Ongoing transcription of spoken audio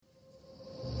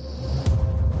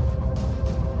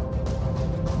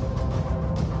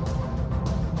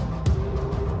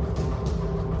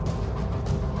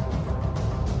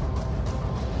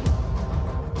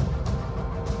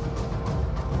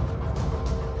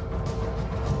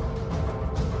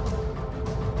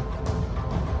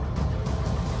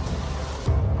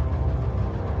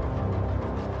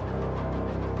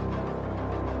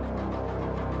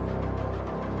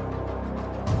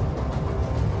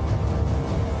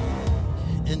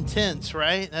Intense,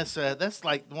 right? That's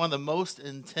like one of the most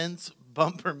intense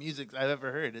bumper music I've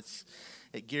ever heard.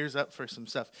 It gears up for some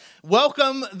stuff.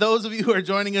 Welcome, those of you who are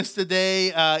joining us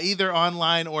today, either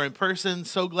online or in person.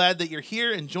 So glad that you're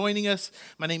here and joining us.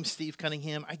 My name's Steve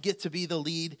Cunningham. I get to be the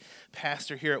lead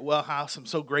pastor here at Well House. I'm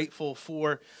so grateful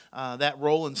for that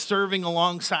role and serving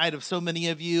alongside of so many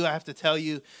of you. I have to tell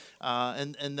you,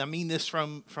 and I mean this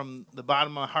from the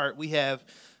bottom of my heart, we have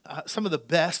some of the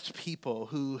best people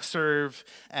who serve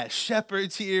as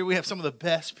shepherds here. We have some of the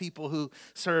best people who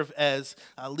serve as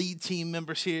lead team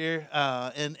members here,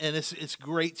 and it's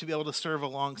great to be able to serve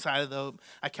alongside of them.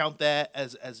 I count that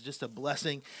as just a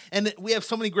blessing. And we have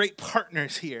so many great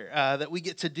partners here that we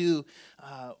get to do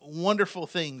wonderful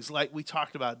things like we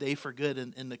talked about, Day for Good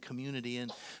in the community.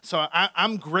 And so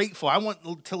I'm grateful. I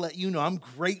want to let you know I'm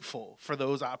grateful for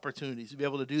those opportunities to be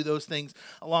able to do those things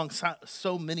alongside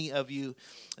so many of you.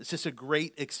 It's just a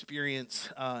great experience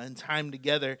and time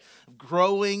together,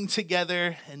 growing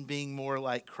together and being more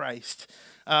like Christ.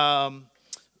 How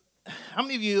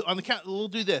many of you, on the count, we'll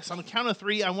do this. On the count of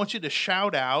three, I want you to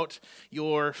shout out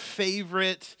your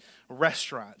favorite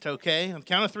restaurant, okay? On the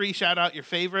count of three, shout out your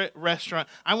favorite restaurant.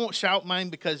 I won't shout mine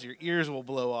because your ears will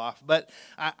blow off, but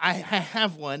I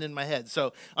have one in my head.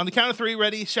 So on the count of three,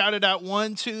 ready? Shout it out.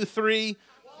 1, 2, 3.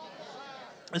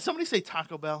 And somebody say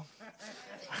Taco Bell.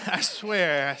 I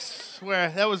swear,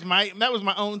 that was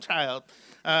my own child.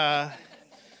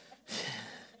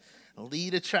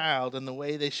 Lead a child in the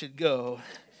way they should go.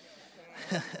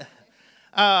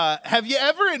 Have you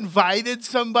ever invited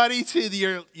somebody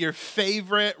to your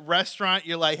favorite restaurant?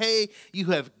 You're like, hey, you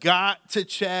have got to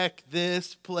check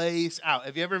this place out.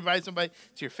 Have you ever invited somebody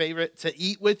to your favorite, to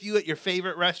eat with you at your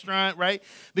favorite restaurant, right?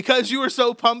 Because you were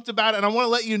so pumped about it. And I want to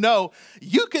let you know,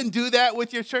 you can do that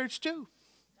with your church too.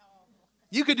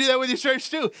 You could do that with your church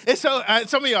too. And so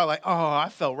some of y'all are like, oh, I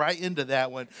fell right into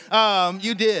that one.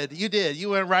 You did. You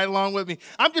went right along with me.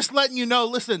 I'm just letting you know,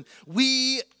 listen,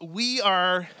 we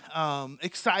are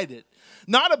excited,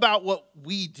 not about what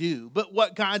we do, but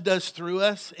what God does through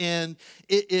us. And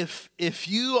if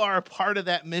you are a part of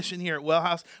that mission here at Well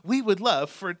House, we would love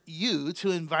for you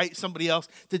to invite somebody else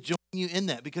to join you in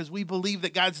that, because we believe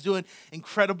that God's doing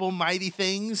incredible, mighty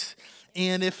things.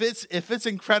 And if it's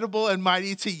incredible and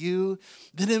mighty to you,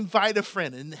 then invite a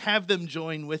friend and have them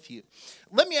join with you.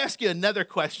 Let me ask you another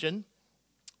question.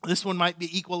 This one might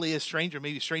be equally as strange or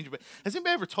maybe stranger, but has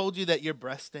anybody ever told you that your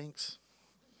breath stinks?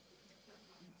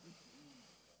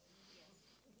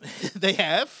 They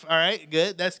have. All right,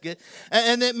 good. That's good.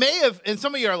 And it may have, and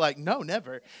some of you are like, no,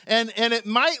 never. And it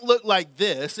might look like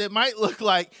this. It might look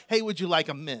like, hey, would you like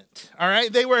a mint? All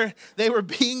right. They were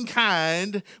being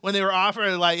kind when they were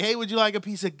offering, like, hey, would you like a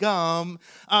piece of gum?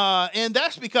 And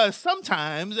that's because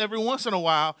sometimes, every once in a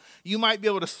while, you might be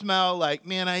able to smell like,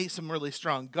 man, I ate some really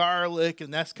strong garlic,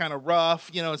 and that's kind of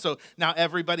rough, and so now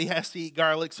everybody has to eat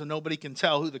garlic, so nobody can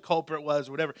tell who the culprit was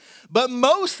or whatever. But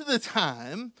most of the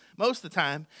time,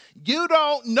 you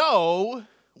don't know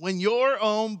when your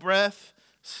own breath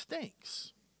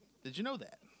stinks. Did you know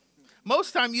that? Most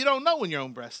of the time, you don't know when your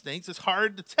own breath stinks. It's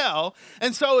hard to tell.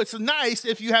 And so it's nice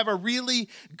if you have a really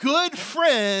good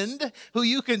friend who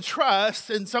you can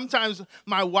trust. And sometimes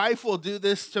my wife will do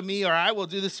this to me, or I will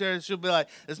do this to her. She'll be like,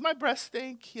 does my breath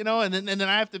stink? And then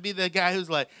I have to be the guy who's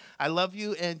like, I love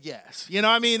you, and yes.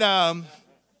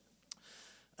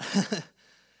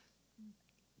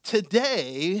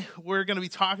 Today, we're going to be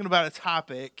talking about a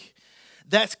topic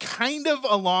that's kind of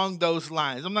along those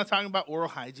lines. I'm not talking about oral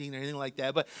hygiene or anything like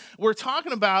that, but we're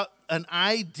talking about an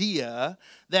idea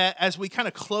that as we kind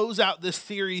of close out this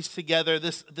series together,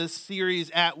 this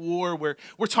series At War, where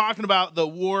we're talking about the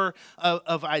war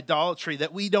of idolatry,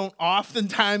 that we don't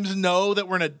oftentimes know that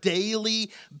we're in a daily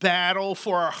battle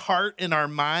for our heart and our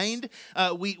mind.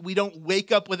 We don't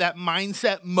wake up with that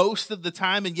mindset most of the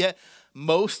time, and yet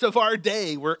most of our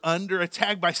day, we're under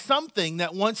attack by something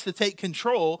that wants to take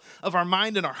control of our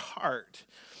mind and our heart.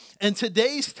 And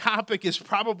today's topic is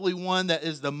probably one that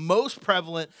is the most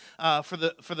prevalent for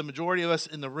the majority of us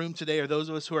in the room today, or those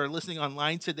of us who are listening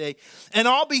online today. And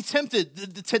I'll be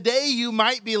tempted. Today you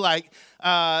might be like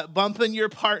bumping your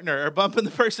partner or bumping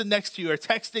the person next to you or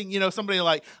texting, somebody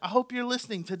like, I hope you're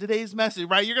listening to today's message,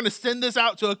 right? You're going to send this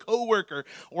out to a coworker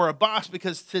or a boss,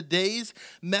 because today's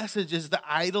message is the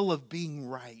idol of being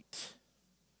right.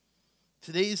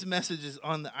 Today's message is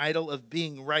on the idol of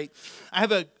being right. I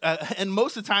have and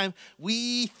most of the time,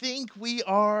 we think we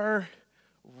are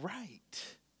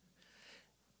right.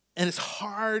 And it's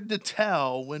hard to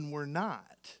tell when we're not.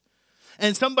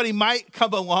 And somebody might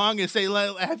come along and say,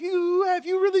 have you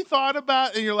really thought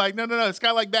about, and you're like, no, it's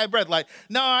kind of like bad breath. Like,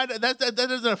 no, that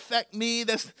doesn't affect me.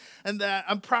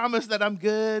 I promise that I'm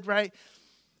good, right?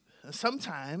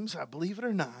 Sometimes, I believe it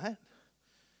or not,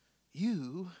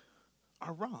 you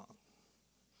are wrong.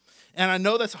 And I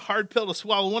know that's a hard pill to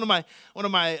swallow. One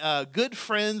of my good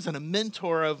friends and a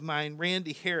mentor of mine,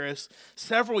 Randy Harris,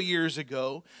 several years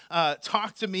ago,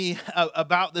 talked to me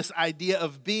about this idea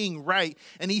of being right.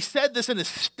 And he said this, and it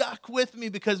stuck with me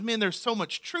because, man, there's so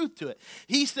much truth to it.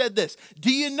 He said this: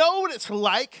 do you know what it's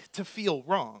like to feel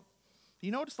wrong? Do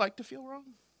you know what it's like to feel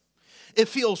wrong? It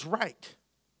feels right.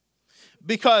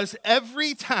 Because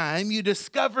every time you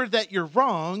discover that you're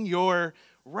wrong, you're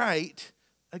right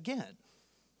again.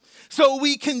 So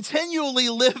we continually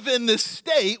live in this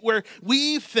state where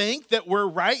we think that we're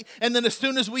right, and then as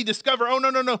soon as we discover, oh,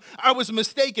 no, I was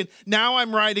mistaken, now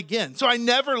I'm right again. So I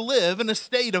never live in a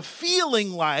state of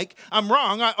feeling like I'm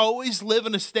wrong. I always live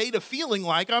in a state of feeling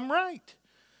like I'm right.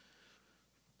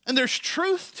 And there's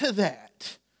truth to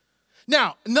that.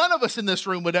 Now, none of us in this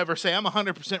room would ever say, I'm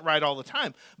 100% right all the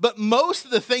time. But most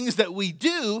of the things that we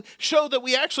do show that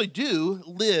we actually do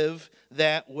live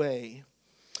that way.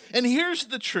 And here's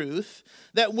the truth,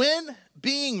 that when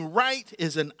being right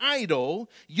is an idol,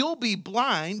 you'll be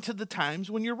blind to the times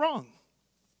when you're wrong.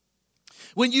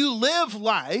 When you live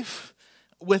life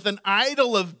with an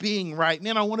idol of being right,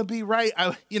 man, I want to be right.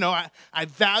 I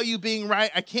value being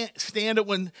right. I can't stand it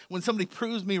when somebody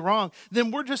proves me wrong. Then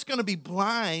we're just going to be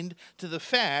blind to the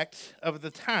fact of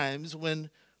the times when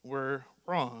we're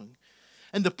wrong.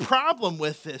 And the problem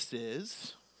with this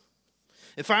is,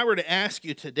 if I were to ask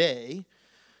you today,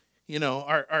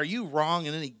 are you wrong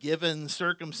in any given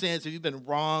circumstance? Have you been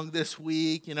wrong this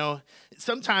week?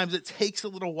 Sometimes it takes a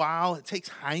little while. It takes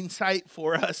hindsight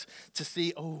for us to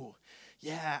see, oh,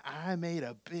 yeah, I made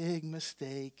a big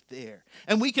mistake there.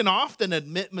 And we can often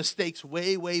admit mistakes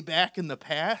way, way back in the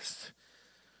past.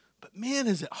 But man,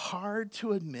 is it hard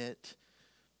to admit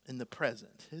in the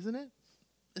present, isn't it?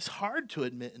 It's hard to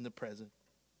admit in the present.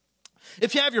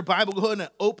 If you have your Bible, go ahead and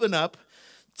open up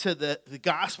to the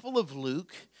Gospel of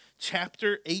Luke,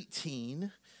 chapter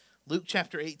 18. Luke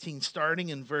chapter 18, starting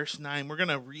in verse 9. We're going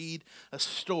to read a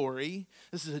story.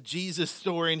 This is a Jesus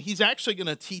story, and he's actually going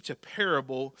to teach a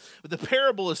parable. But the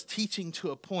parable is teaching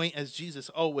to a point, as Jesus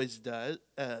always does.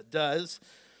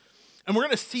 And we're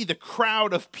going to see the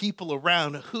crowd of people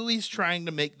around who he's trying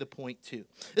to make the point to.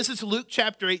 This is Luke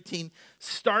chapter 18,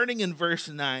 starting in verse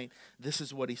 9. This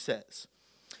is what he says.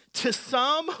 To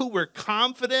some who were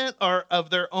confident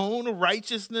of their own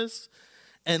righteousness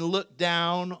and looked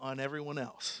down on everyone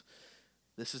else.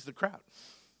 This is the crowd.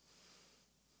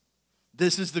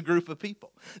 This is the group of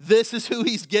people. This is who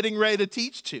he's getting ready to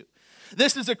teach to.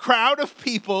 This is a crowd of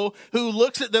people who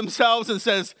looks at themselves and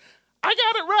says, I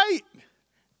got it right.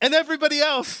 And everybody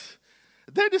else,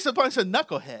 they're just a bunch of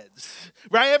knuckleheads,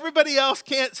 right? Everybody else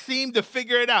can't seem to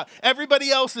figure it out. Everybody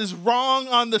else is wrong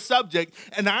on the subject,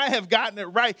 and I have gotten it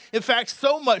right. In fact,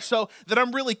 so much so that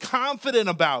I'm really confident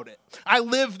about it. I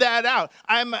live that out.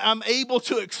 I'm able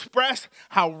to express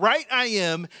how right I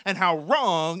am and how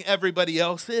wrong everybody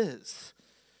else is.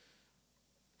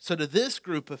 So to this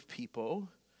group of people,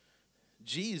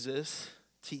 Jesus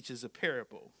teaches a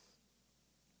parable.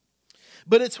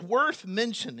 But it's worth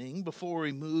mentioning before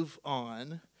we move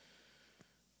on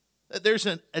that there's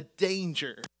a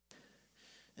danger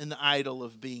in the idol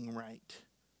of being right.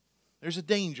 There's a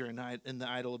danger in the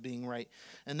idol of being right.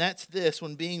 And that's this: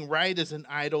 when being right is an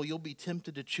idol, you'll be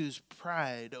tempted to choose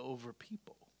pride over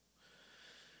people.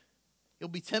 You'll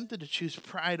be tempted to choose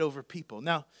pride over people.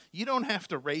 Now, you don't have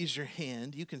to raise your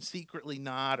hand. You can secretly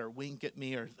nod or wink at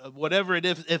me or whatever it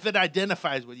is, if it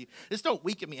identifies with you. Just don't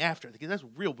wink at me after, because that's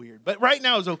real weird. But right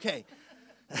now is okay.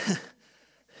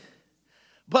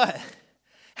 But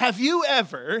have you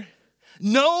ever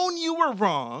known you were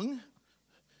wrong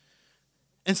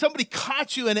and somebody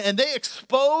caught you and they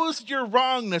exposed your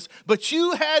wrongness, but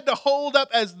you had to hold up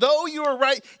as though you were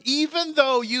right, even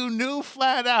though you knew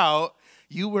flat out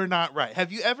you were not right?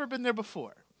 Have you ever been there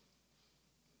before?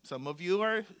 Some of you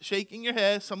are shaking your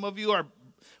head. Some of you are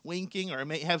winking or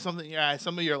may have something in your eye.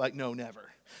 Some of you are like, no, never.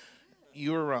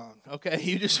 You were wrong. Okay,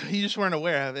 you just weren't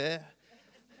aware of it.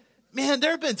 Man,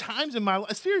 there have been times in my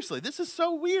life, seriously, this is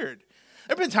so weird.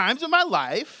 There have been times in my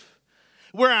life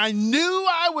where I knew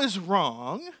I was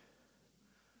wrong,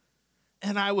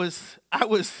 and I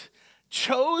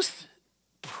chose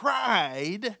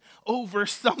pride over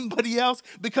somebody else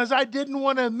because I didn't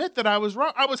want to admit that I was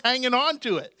wrong. I was hanging on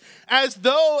to it as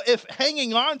though if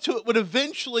hanging on to it would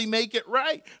eventually make it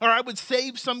right, or I would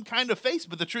save some kind of face.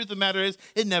 But the truth of the matter is,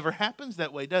 it never happens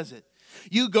that way, does it?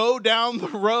 You go down the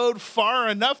road far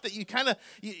enough that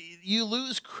you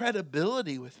lose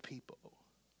credibility with people.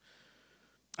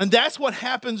 And that's what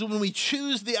happens when we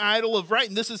choose the idol of right.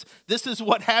 And this is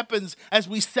what happens as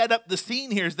we set up the scene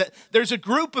here, is that there's a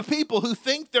group of people who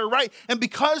think they're right. And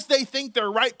because they think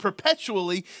they're right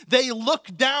perpetually, they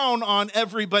look down on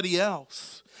everybody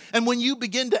else. And when you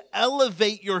begin to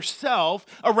elevate yourself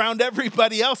around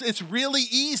everybody else, it's really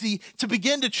easy to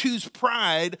begin to choose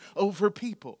pride over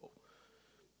people.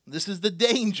 This is the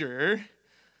danger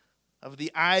of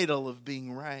the idol of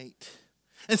being right.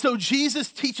 And so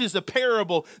Jesus teaches a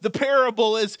parable. The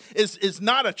parable is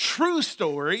not a true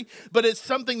story, but it's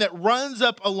something that runs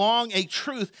up along a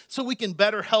truth so we can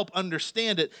better help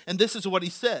understand it. And this is what he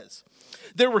says.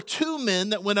 There were two men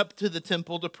that went up to the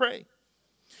temple to pray.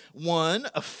 One,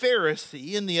 a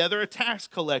Pharisee, and the other, a tax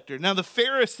collector. Now, the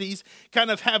Pharisees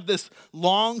kind of have this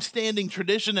long-standing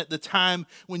tradition at the time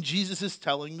when Jesus is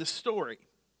telling this story.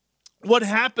 What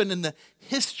happened in the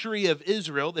history of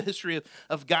Israel, the history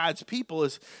of God's people,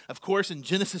 is, of course, in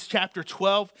Genesis chapter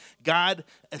 12, God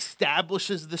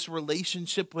establishes this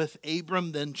relationship with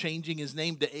Abram, then changing his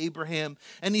name to Abraham.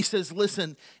 And he says,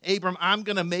 listen, Abram, I'm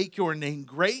going to make your name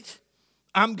great.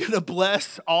 I'm going to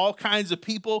bless all kinds of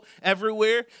people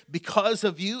everywhere because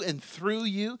of you and through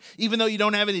you. Even though you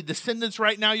don't have any descendants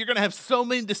right now, you're going to have so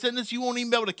many descendants, you won't even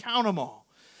be able to count them all.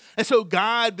 And so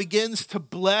God begins to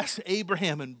bless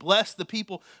Abraham and bless the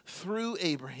people through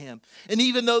Abraham. And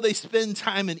even though they spend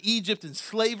time in Egypt in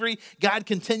slavery, God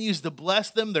continues to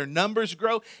bless them. Their numbers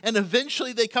grow. And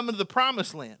eventually they come into the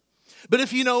promised land. But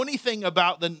if you know anything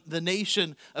about the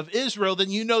nation of Israel, then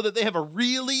you know that they have a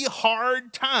really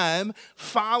hard time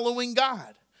following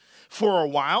God. For a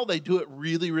while, they do it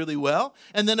really, really well.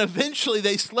 And then eventually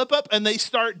they slip up and they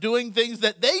start doing things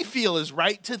that they feel is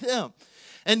right to them.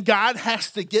 And God has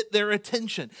to get their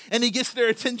attention. And he gets their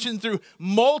attention through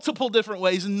multiple different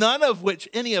ways, none of which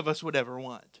any of us would ever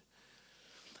want.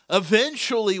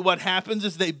 Eventually, what happens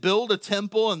is they build a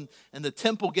temple, and the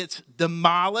temple gets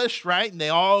demolished, right? And they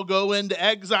all go into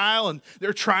exile, and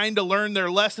they're trying to learn their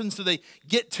lessons, so they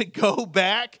get to go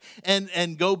back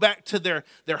and go back to their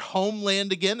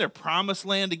homeland again, their promised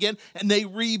land again, and they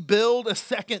rebuild a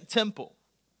second temple.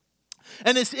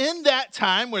 And it's in that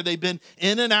time where they've been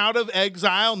in and out of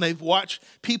exile, and they've watched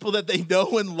people that they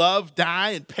know and love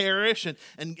die and perish,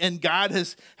 and God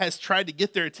has tried to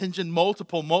get their attention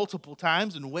multiple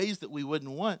times in ways that we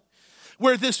wouldn't want.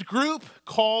 Where this group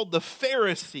called the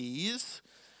Pharisees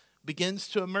begins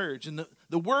to emerge. And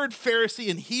the word Pharisee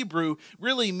in Hebrew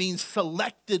really means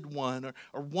selected one,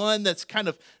 or one that's kind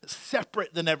of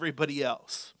separate than everybody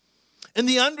else. And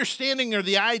the understanding or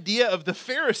the idea of the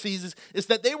Pharisees is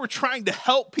that they were trying to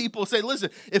help people say, listen,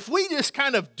 if we just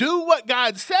kind of do what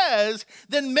God says,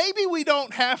 then maybe we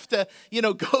don't have to,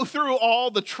 go through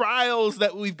all the trials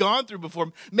that we've gone through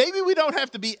before. Maybe we don't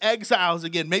have to be exiles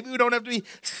again. Maybe we don't have to be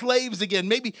slaves again.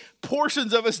 Maybe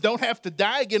portions of us don't have to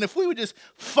die again. If we would just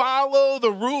follow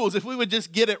the rules, if we would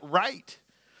just get it right.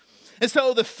 And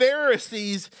so the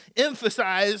Pharisees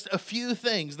emphasized a few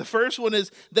things. The first one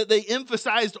is that they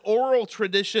emphasized oral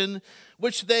tradition,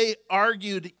 which they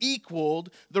argued equaled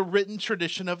the written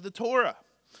tradition of the Torah.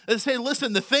 They say,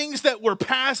 listen, the things that were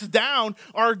passed down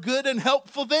are good and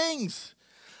helpful things.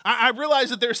 I realize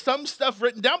that there's some stuff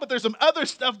written down, but there's some other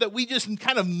stuff that we just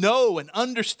kind of know and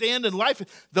understand in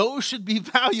life. Those should be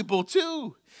valuable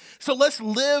too. So let's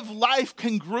live life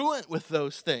congruent with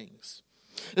those things.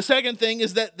 The second thing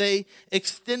is that they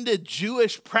extended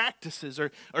Jewish practices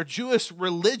or Jewish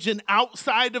religion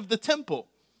outside of the temple.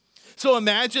 So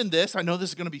imagine this. I know this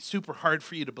is going to be super hard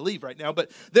for you to believe right now, but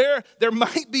there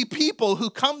might be people who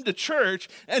come to church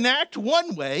and act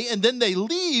one way, and then they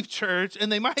leave church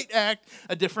and they might act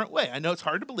a different way. I know it's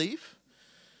hard to believe.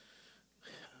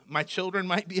 My children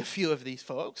might be a few of these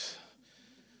folks.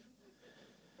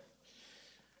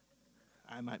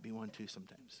 I might be one too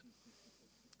sometimes.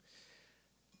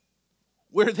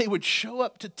 Where they would show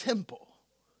up to temple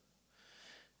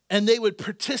and they would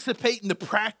participate in the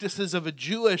practices of a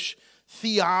Jewish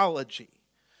theology.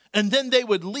 And then they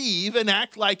would leave and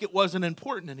act like it wasn't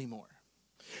important anymore.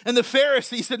 And the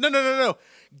Pharisees said, no.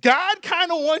 God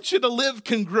kind of wants you to live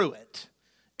congruent.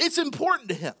 It's important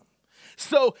to him.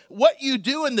 So what you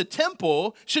do in the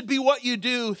temple should be what you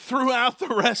do throughout the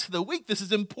rest of the week. This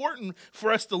is important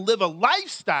for us to live a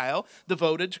lifestyle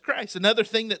devoted to Christ. Another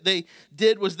thing that they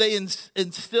did was they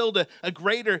instilled a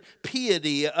greater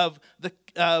piety of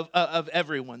of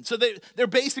everyone. So they're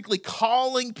basically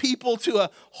calling people to a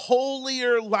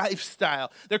holier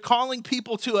lifestyle. They're calling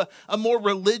people to a more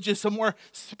religious, a more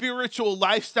spiritual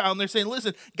lifestyle. And they're saying,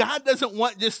 listen, God doesn't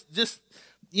want just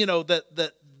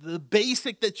the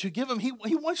basic that you give him. He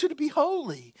wants you to be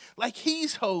holy, like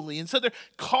he's holy. And so they're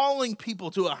calling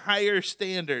people to a higher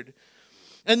standard.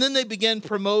 And then they begin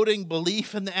promoting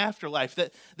belief in the afterlife,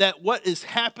 that what is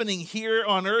happening here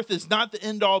on earth is not the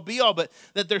end all be all, but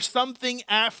that there's something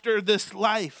after this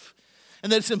life,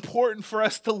 and that it's important for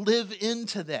us to live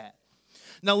into that.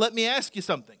 Now, let me ask you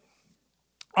something.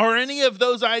 Are any of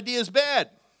those ideas bad?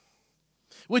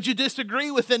 Would you disagree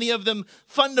with any of them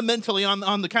fundamentally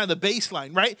on the kind of the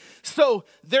baseline, right? So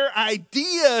their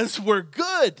ideas were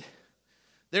good.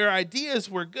 Their ideas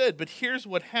were good, but here's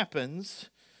what happens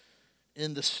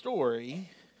in the story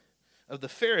of the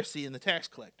Pharisee and the tax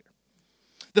collector.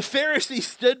 The Pharisee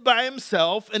stood by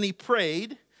himself and he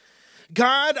prayed,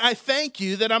 God, I thank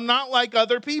you that I'm not like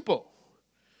other people,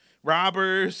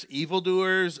 robbers,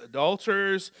 evildoers,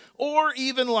 adulterers, or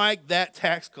even like that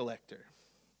tax collector.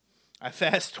 I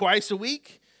fast twice a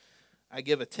week. I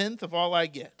give a tenth of all I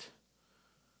get.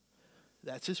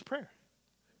 That's his prayer.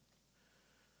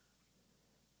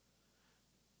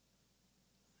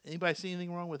 Anybody see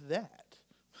anything wrong with that?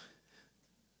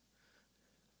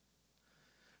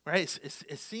 Right?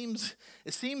 It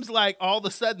seems like all of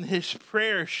a sudden his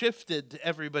prayer shifted to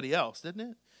everybody else,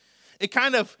 didn't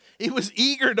it? He was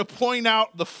eager to point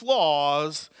out the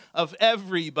flaws of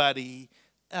everybody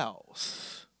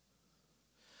else.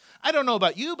 I don't know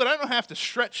about you, but I don't have to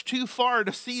stretch too far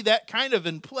to see that kind of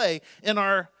in play in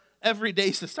our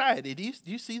everyday society. Do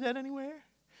you see that anywhere?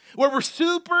 Where we're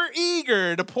super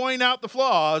eager to point out the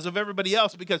flaws of everybody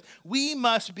else because we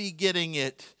must be getting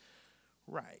it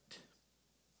right.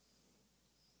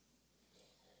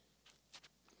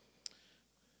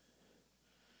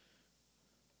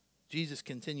 Jesus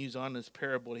continues on this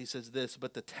parable. He says this,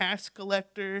 but the tax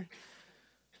collector,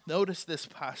 notice this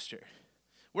posture.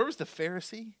 Where was the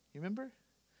Pharisee? You remember?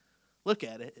 Look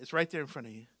at it. It's right there in front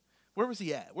of you. Where was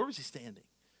he at? Where was he standing?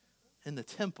 In the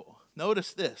temple.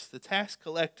 Notice this. The tax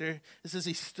collector, it says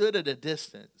he stood at a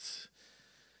distance.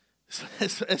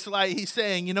 It's like he's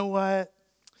saying, you know what?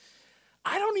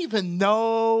 I don't even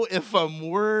know if I'm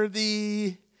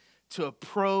worthy to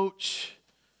approach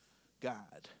God.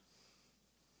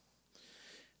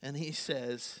 And he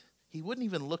says he wouldn't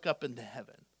even look up into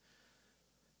heaven.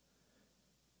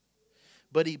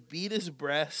 But he beat his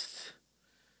breast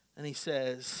and he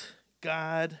says,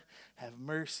 God, have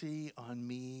mercy on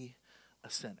me, a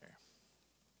sinner.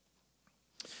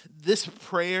 This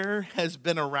prayer has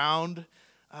been around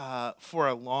for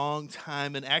a long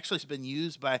time and actually has been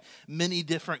used by many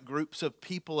different groups of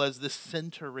people as this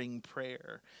centering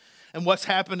prayer. And what's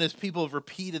happened is people have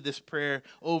repeated this prayer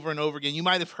over and over again. You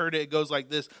might have heard it. It goes like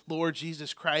this, Lord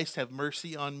Jesus Christ, have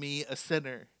mercy on me, a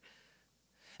sinner.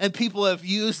 And people have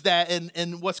used that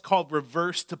in what's called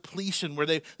reverse depletion, where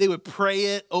they would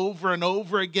pray it over and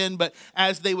over again, but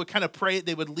as they would kind of pray it,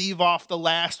 they would leave off the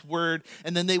last word,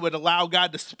 and then they would allow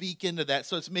God to speak into that.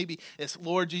 So it's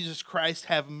Lord Jesus Christ,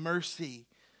 have mercy.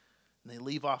 And they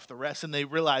leave off the rest, and they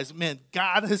realize, man,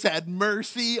 God has had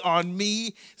mercy on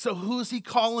me, so who's he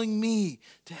calling me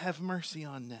to have mercy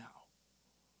on now?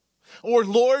 Or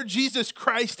Lord Jesus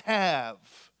Christ, have.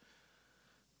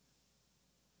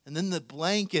 And then the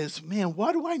blank is, man,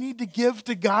 what do I need to give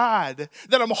to God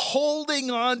that I'm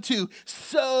holding on to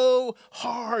so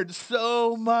hard,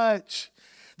 so much,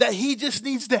 that he just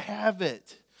needs to have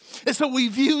it? And so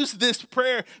we've used this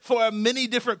prayer for many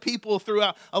different people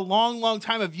throughout a long, long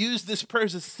time have used this prayer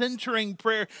as a centering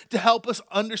prayer to help us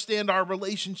understand our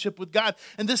relationship with God.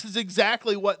 And this is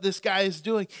exactly what this guy is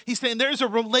doing. He's saying there's a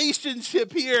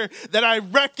relationship here that I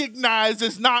recognize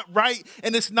is not right,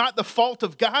 and it's not the fault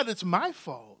of God, it's my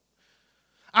fault.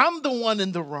 I'm the one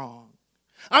in the wrong.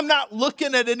 I'm not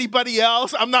looking at anybody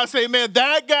else. I'm not saying, man,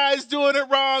 that guy's doing it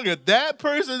wrong, or that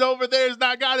person over there has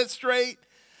not got it straight.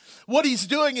 What he's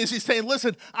doing is he's saying,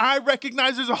 listen, I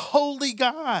recognize there's a holy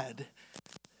God,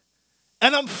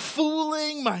 and I'm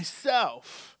fooling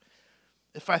myself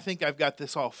if I think I've got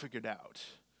this all figured out.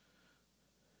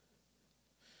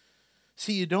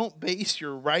 See, you don't base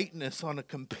your rightness on a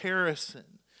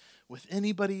comparison with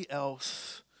anybody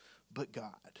else but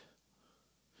God.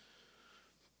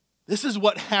 This is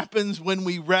what happens when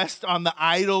we rest on the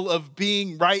idol of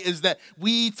being right, is that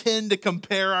we tend to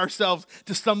compare ourselves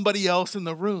to somebody else in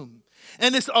the room.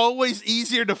 And it's always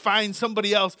easier to find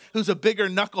somebody else who's a bigger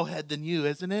knucklehead than you,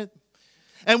 isn't it?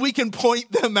 And we can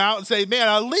point them out and say, man,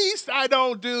 at least I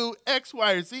don't do X,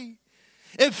 Y, or Z.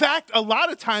 In fact, a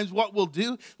lot of times what we'll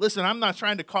do, listen, I'm not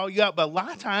trying to call you out, but a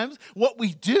lot of times what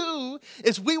we do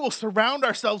is we will surround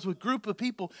ourselves with a group of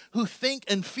people who think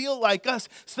and feel like us,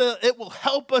 so it will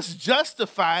help us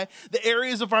justify the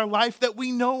areas of our life that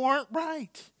we know aren't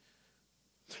right.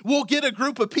 We'll get a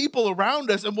group of people around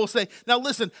us and we'll say, now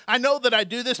listen, I know that I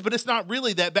do this, but it's not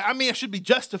really that bad. I mean, I should be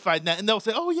justified in that. And they'll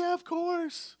say, oh yeah, of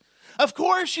course. Of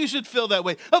course you should feel that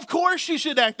way. Of course you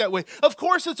should act that way. Of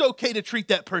course it's okay to treat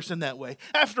that person that way.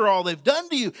 After all they've done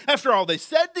to you, after all they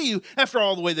said to you, after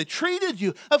all the way they treated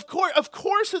you, of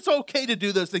course it's okay to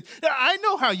do those things. I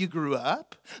know how you grew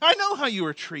up. I know how you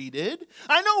were treated.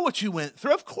 I know what you went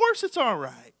through. Of course it's all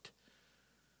right.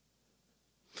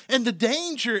 And the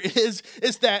danger is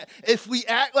that if we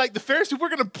act like the Pharisees, we're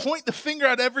going to point the finger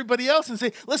at everybody else and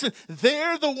say, listen,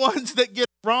 they're the ones that get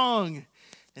it wrong.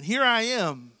 And here I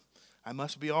am. I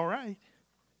must be all right.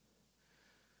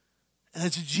 And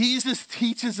as Jesus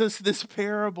teaches us this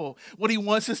parable, what he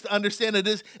wants us to understand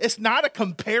it's not a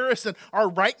comparison. Our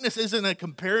rightness isn't a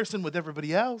comparison with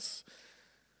everybody else.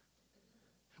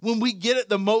 When we get it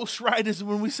the most right is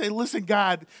when we say, listen,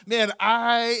 God, man,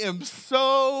 I am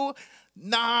so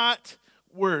not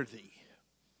worthy.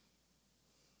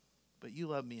 But you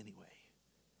love me anyway.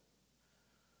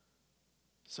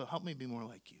 So help me be more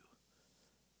like you.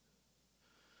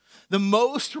 The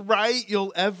most right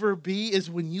you'll ever be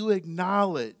is when you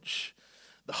acknowledge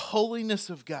the holiness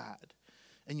of God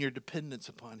and your dependence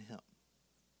upon him.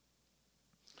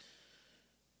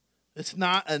 It's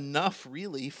not enough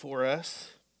really for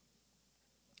us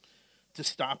to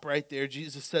stop right there.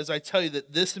 Jesus says, I tell you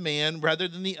that this man, rather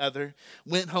than the other,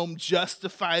 went home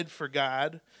justified for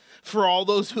God. For all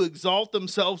those who exalt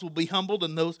themselves will be humbled,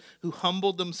 and those who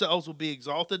humbled themselves will be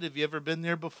exalted. Have you ever been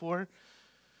there before?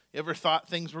 You ever thought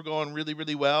things were going really,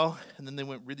 really well, and then they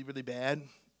went really, really bad?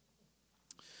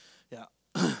 Yeah.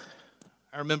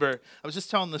 I remember, I was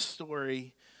just telling this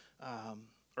story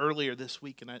earlier this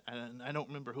week, and I don't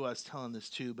remember who I was telling this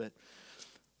to, but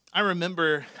I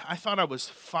remember I thought I was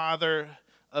Father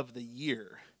of the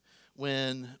Year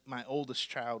when my oldest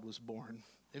child was born.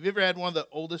 Have you ever had one of the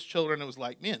oldest children that was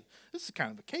like, man, this is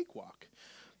kind of a cakewalk?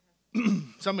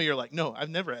 Some of you are like, no, I've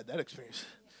never had that experience.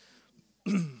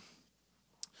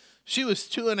 She was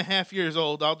 2.5 years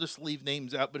old. I'll just leave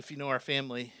names out, but if you know our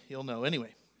family, you'll know.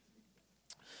 Anyway,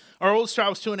 our oldest child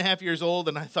was 2.5 years old,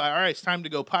 and I thought, all right, it's time to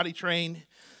go potty train.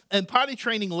 And potty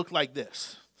training looked like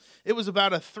this. It was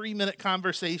about a 3-minute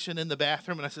conversation in the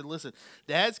bathroom, and I said, listen,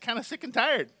 Dad's kind of sick and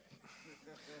tired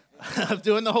of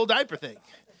doing the whole diaper thing.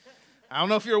 I don't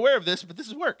know if you're aware of this, but this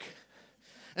is work.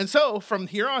 And so from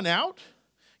here on out,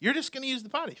 you're just going to use the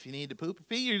potty. If you need to poop or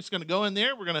pee, you're just going to go in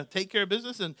there. We're going to take care of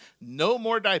business and no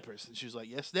more diapers. And she was like,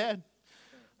 yes, Dad.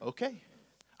 Okay.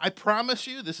 I promise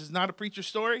you, this is not a preacher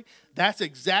story. That's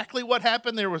exactly what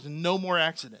happened. There was no more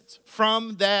accidents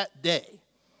from that day.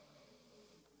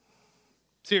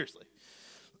 Seriously.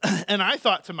 And I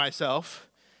thought to myself,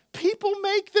 people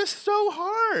make this so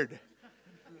hard.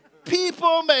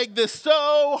 People make this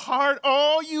so hard.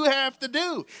 All you have to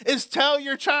do is tell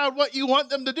your child what you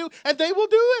want them to do, and they will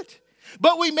do it.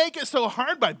 But we make it so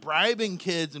hard by bribing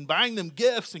kids and buying them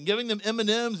gifts and giving them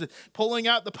M&Ms and pulling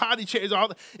out the potty chairs.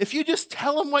 If you just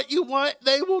tell them what you want,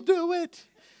 they will do it.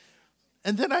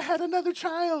 And then I had another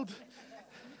child.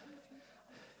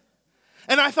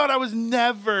 And I thought I was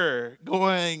never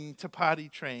going to potty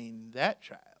train that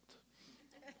child.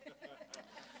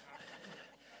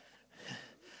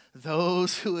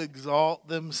 Those who exalt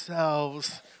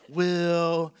themselves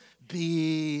will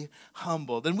be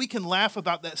humbled. And we can laugh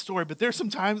about that story, but there's some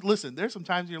times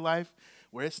in your life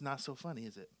where it's not so funny,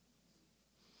 is it?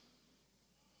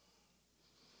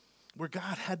 Where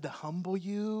God had to humble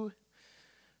you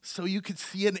so you could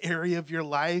see an area of your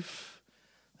life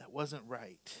that wasn't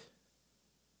right.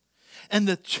 And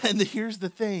here's the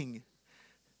thing.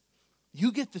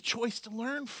 You get the choice to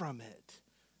learn from it.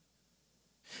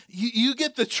 You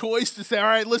get the choice to say, all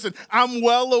right, listen, I'm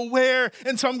well aware,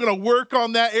 and so I'm going to work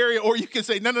on that area. Or you can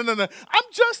say, no, I'm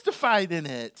justified in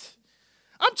it.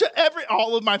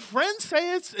 All of my friends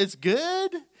say it's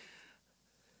good.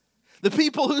 The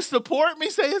people who support me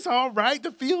say it's all right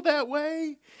to feel that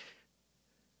way.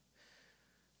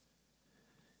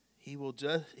 He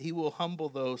will humble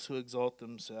those who exalt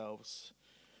themselves.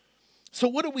 So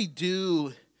what do we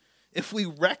do if we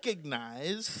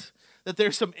recognize that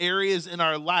there's some areas in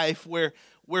our life where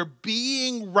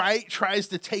being right tries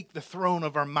to take the throne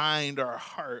of our mind or our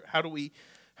heart? How do we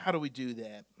do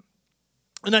that?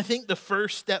 And I think the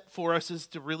first step for us is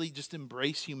to really just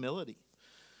embrace humility.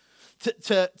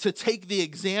 To take the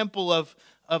example of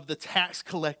of the tax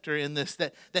collector in this,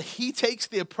 that he takes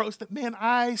the approach that, man,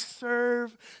 I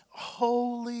serve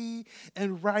holy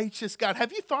and righteous God.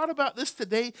 Have you thought about this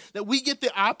today, that we get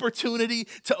the opportunity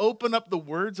to open up the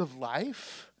words of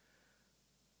life?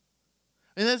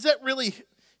 And does that really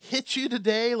hit you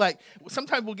today? Like,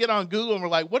 sometimes we'll get on Google and we're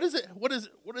like, what is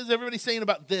everybody saying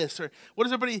about this? Or what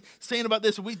is everybody saying about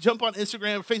this? And we jump on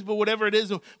Instagram or Facebook, whatever it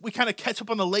is, and we kind of catch up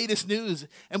on the latest news.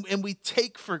 And we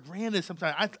take for granted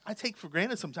sometimes, I take for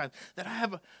granted sometimes that I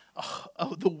have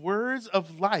the words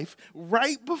of life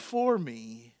right before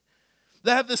me.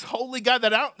 That I have this holy God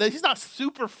that he's not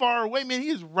super far away, man. He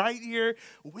is right here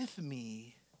with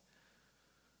me.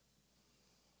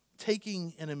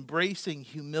 Taking and embracing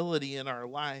humility in our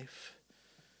life.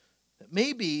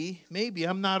 Maybe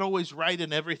I'm not always right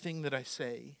in everything that I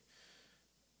say.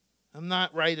 I'm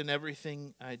not right in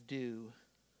everything I do.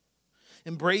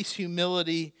 Embrace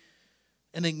humility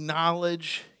and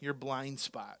acknowledge your blind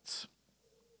spots.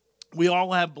 We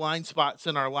all have blind spots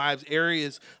in our lives,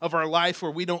 areas of our life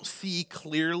where we don't see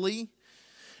clearly.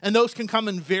 And those can come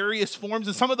in various forms.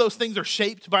 And some of those things are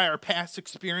shaped by our past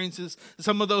experiences.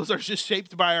 Some of those are just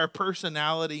shaped by our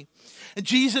personality. And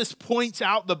Jesus points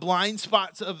out the blind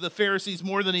spots of the Pharisees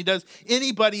more than he does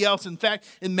anybody else. In fact,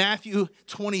 in Matthew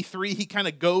 23, he kind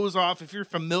of goes off, if you're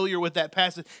familiar with that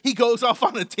passage, he goes off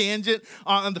on a tangent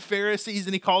on the Pharisees,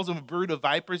 and he calls them a brood of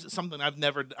vipers. It's something I've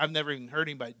never even heard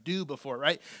anybody do before,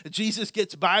 right? Jesus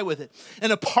gets by with it.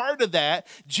 And a part of that,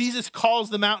 Jesus calls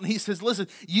them out and he says, listen,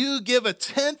 you give a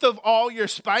tenth of all your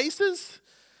spices,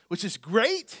 which is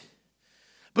great,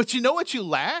 but you know what you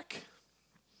lack?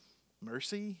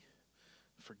 Mercy,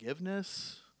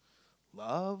 forgiveness,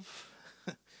 love.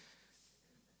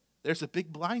 There's a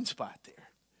big blind spot there.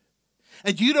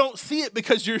 And you don't see it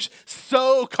because you're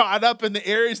so caught up in the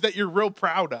areas that you're real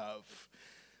proud of,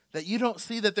 that you don't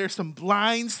see that there's some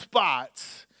blind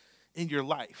spots in your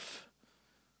life.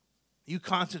 You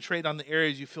concentrate on the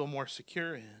areas you feel more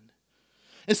secure in.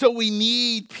 And so we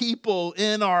need people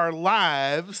in our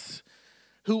lives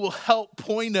who will help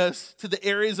point us to the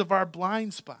areas of our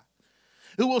blind spot.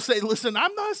 Who will say, listen,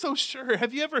 I'm not so sure.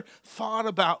 Have you ever thought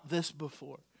about this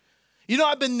before? You know,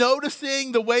 I've been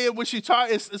noticing the way in which you talk.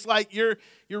 It's like you're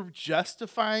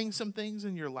justifying some things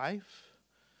in your life.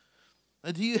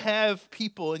 Do you have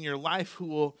people in your life who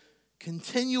will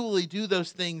continually do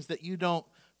those things that you don't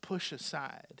push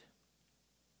aside?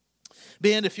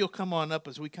 Band, if you'll come on up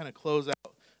as we kind of close out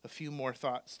a few more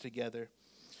thoughts together.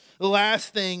 The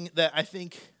last thing that I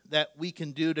think that we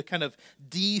can do to kind of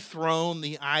dethrone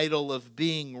the idol of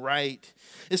being right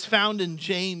is found in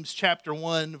James chapter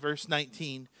 1, verse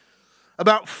 19.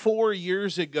 About 4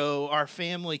 years ago, our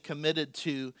family committed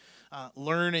to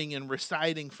learning and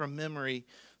reciting from memory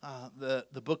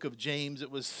the book of James.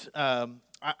 It was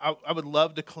I would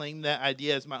love to claim that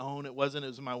idea as my own. It wasn't. It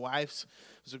was my wife's.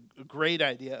 It was a great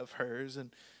idea of hers.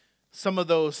 And some of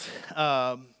those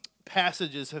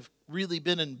passages have really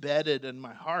been embedded in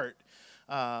my heart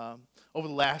over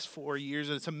the last 4 years.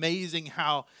 And it's amazing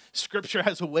how Scripture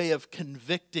has a way of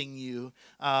convicting you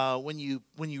when you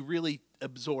really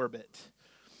absorb it.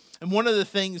 And one of the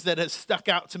things that has stuck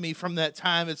out to me from that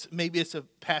time, maybe it's a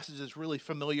passage that's really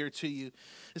familiar to you.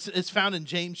 It's found in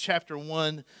James chapter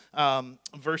 1,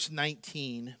 verse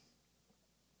 19.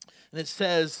 And it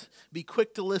says, be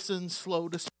quick to listen, slow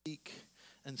to speak,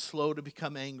 and slow to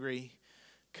become angry,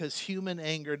 because human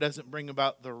anger doesn't bring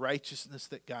about the righteousness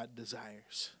that God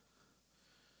desires.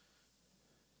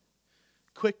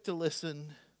 Quick to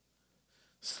listen,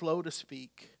 slow to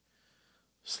speak,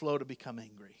 slow to become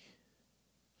angry.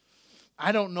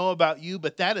 I don't know about you,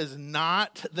 but that is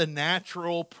not the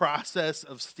natural process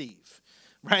of Steve,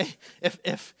 right?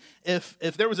 If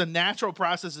there was a natural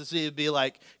process of Steve, it'd be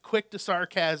like quick to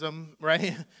sarcasm,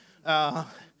 right?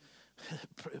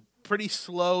 Pretty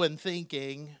slow in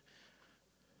thinking,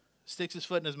 sticks his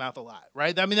foot in his mouth a lot,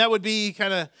 right? I mean, that would be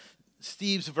kind of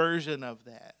Steve's version of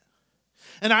that.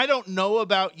 And I don't know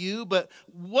about you, but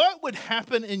what would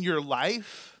happen in your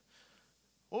life?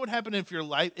 What would happen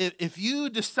if you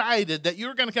decided that you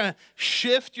were going to kind of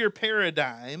shift your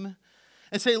paradigm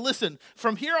and say, listen,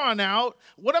 from here on out,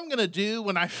 what I'm going to do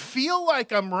when I feel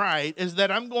like I'm right is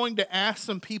that I'm going to ask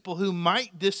some people who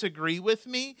might disagree with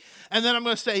me, and then I'm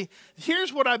going to say,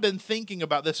 here's what I've been thinking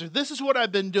about this, or this is what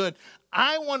I've been doing.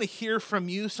 I want to hear from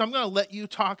you, so I'm going to let you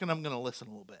talk, and I'm going to listen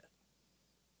a little bit.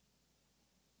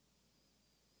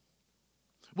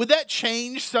 Would that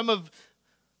change some of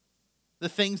the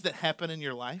things that happen in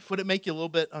your life? Would it make you a little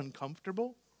bit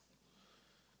uncomfortable?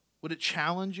 Would it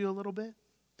challenge you a little bit?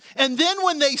 And then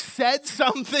when they said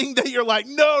something that you're like,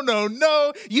 no,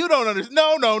 you don't understand.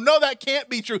 No, that can't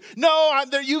be true. No,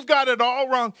 you've got it all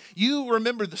wrong. You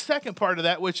remember the second part of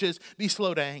that, which is be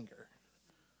slow to anger.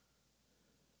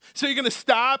 So you're going to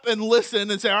stop and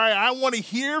listen and say, all right, I want to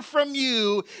hear from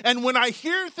you. And when I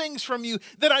hear things from you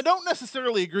that I don't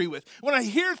necessarily agree with, when I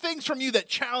hear things from you that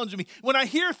challenge me, when I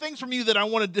hear things from you that I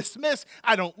want to dismiss,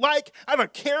 I don't like, I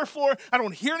don't care for, I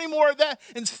don't hear any more of that,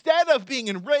 instead of being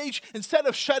enraged, instead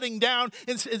of shutting down,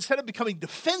 instead of becoming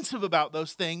defensive about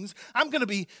those things, I'm going to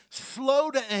be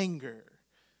slow to anger.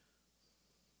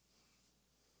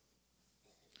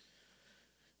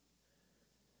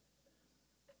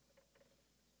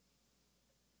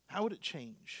 How would it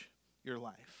change your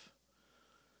life?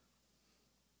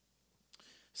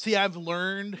 See, I've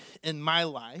learned in my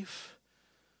life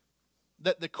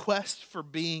that the quest for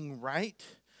being right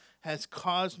has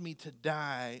caused me to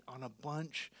die on a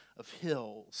bunch of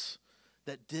hills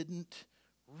that didn't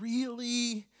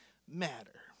really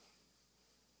matter.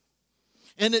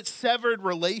 And it severed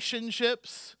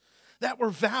relationships that were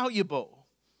valuable,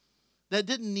 that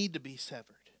didn't need to be severed.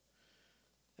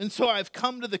 And so I've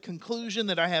come to the conclusion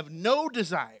that I have no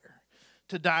desire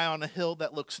to die on a hill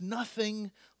that looks nothing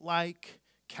like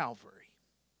Calvary.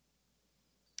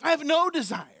 I have no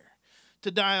desire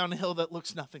to die on a hill that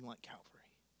looks nothing like Calvary.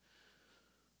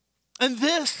 And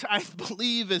this, I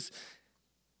believe, is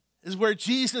where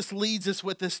Jesus leads us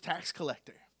with this tax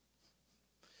collector.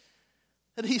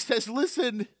 And he says,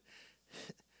 listen,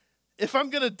 if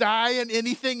I'm going to die in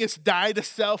anything, it's die to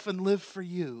self and live for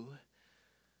you.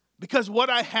 Because what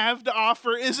I have to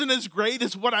offer isn't as great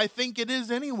as what I think it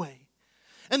is anyway.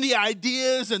 And the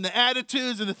ideas and the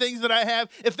attitudes and the things that I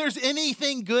have, if there's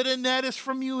anything good in that, it's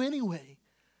from you anyway.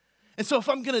 And so if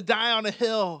I'm going to die on a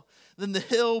hill, then the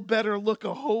hill better look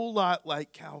a whole lot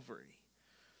like Calvary.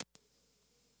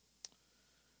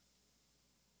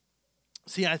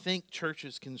 See, I think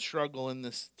churches can struggle in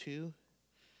this too.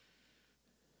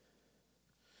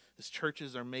 As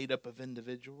churches are made up of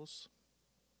individuals.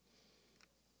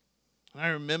 I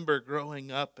remember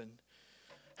growing up and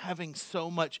having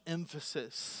so much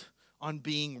emphasis on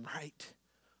being right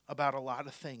about a lot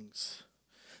of things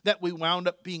that we wound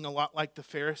up being a lot like the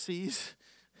Pharisees,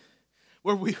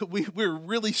 where we're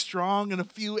really strong in a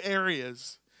few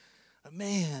areas. But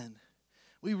man,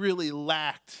 we really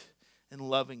lacked in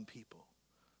loving people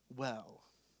well,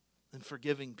 and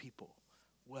forgiving people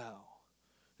well,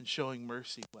 and showing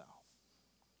mercy well.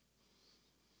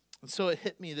 And so it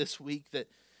hit me this week that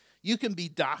you can be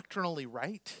doctrinally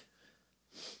right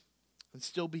and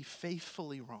still be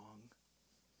faithfully wrong.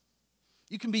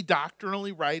 You can be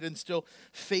doctrinally right and still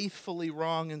faithfully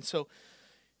wrong. And so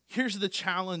here's the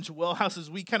challenge, Wellhouse, as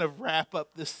we kind of wrap up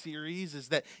this series, is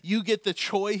that you get the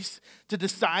choice to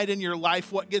decide in your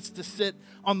life what gets to sit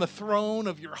on the throne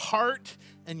of your heart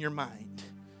and your mind.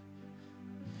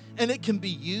 And it can be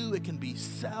you, it can be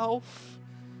self,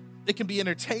 it can be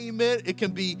entertainment, it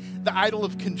can be the idol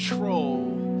of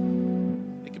control.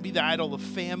 Be the idol of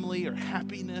family or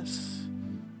happiness.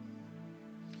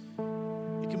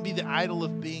 It can be the idol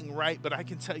of being right, but I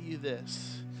can tell you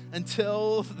this.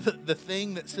 Until the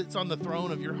thing that sits on the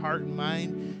throne of your heart and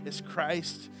mind is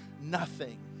Christ,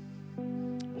 nothing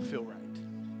will feel right.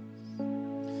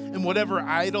 And whatever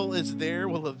idol is there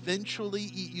will eventually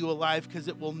eat you alive because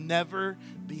it will never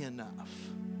be enough.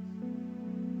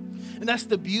 And that's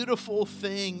the beautiful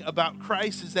thing about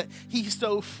Christ, is that he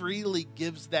so freely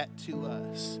gives that to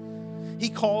us. He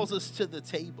calls us to the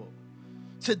table.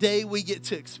 Today we get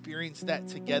to experience that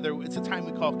together. It's a time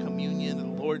we call communion,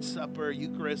 the Lord's Supper,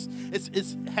 Eucharist. It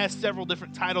has several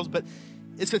different titles, but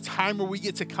it's a time where we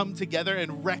get to come together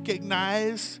and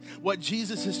recognize what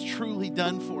Jesus has truly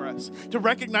done for us. To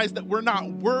recognize that we're not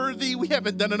worthy. We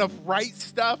haven't done enough right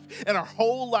stuff in our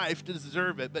whole life to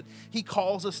deserve it. But he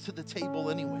calls us to the table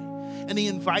anyway. And he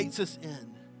invites us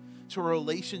in to a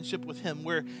relationship with him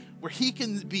where he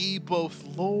can be both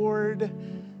Lord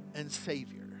and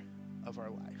Savior of our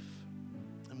life.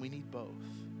 And we need both.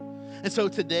 And so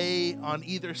today, on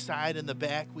either side in the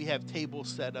back, we have tables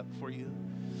set up for you.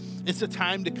 It's a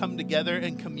time to come together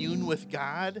and commune with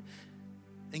God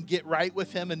and get right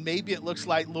with him. And maybe it looks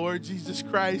like, Lord Jesus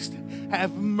Christ,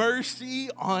 have mercy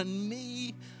on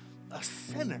me, a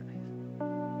sinner.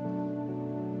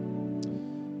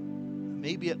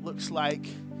 Maybe it looks like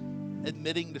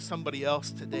admitting to somebody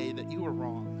else today that you were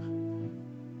wrong.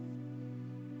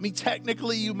 I mean,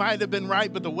 technically you might have been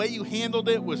right, but the way you handled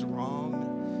it was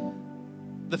wrong.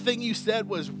 The thing you said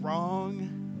was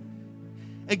wrong.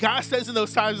 And God says in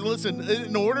those times, listen,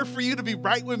 in order for you to be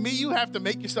right with me, you have to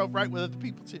make yourself right with other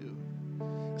people too.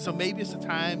 So maybe it's a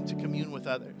time to commune with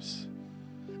others.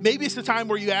 Maybe it's the time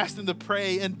where you ask them to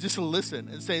pray and just listen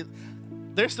and say,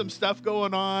 there's some stuff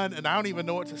going on and I don't even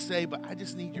know what to say, but I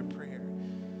just need your prayer.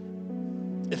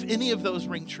 If any of those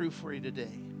ring true for you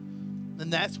today, then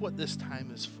that's what this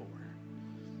time is for.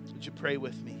 Would you pray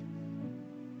with me?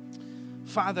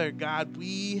 Father God,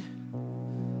 we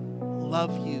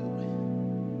love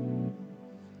you,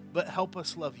 but help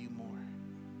us love you more.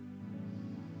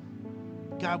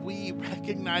 God, we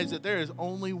recognize that there is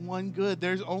only one good,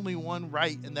 there's only one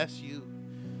right, and that's you.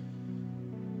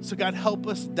 So God, help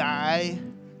us die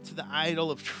to the idol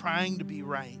of trying to be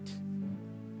right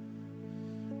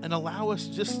and allow us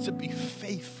just to be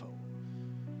faithful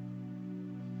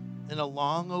in a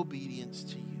long obedience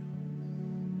to you.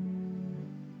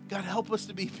 God, help us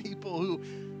to be people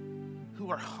who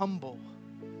are humble,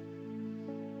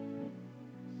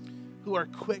 who are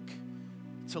quick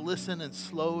to listen and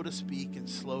slow to speak and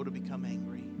slow to become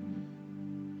angry.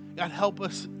 God, help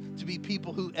us to be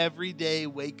people who every day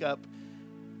wake up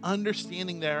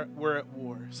understanding that we're at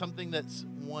war, something that's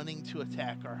wanting to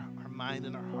attack our mind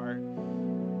and our heart,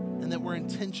 and that we're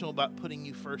intentional about putting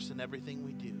you first in everything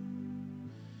we do.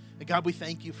 And God, we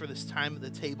thank you for this time at the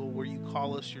table where you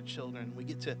call us your children. We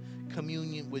get to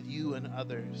communion with you and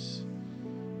others.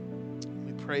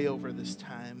 We pray over this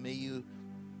time. May you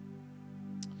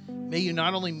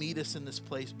not only meet us in this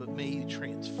place, but may you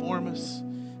transform us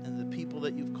into the people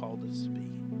that you've called us to be.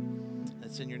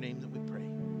 That's in your name that we pray.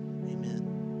 Amen.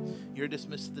 You're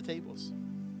dismissed at the tables.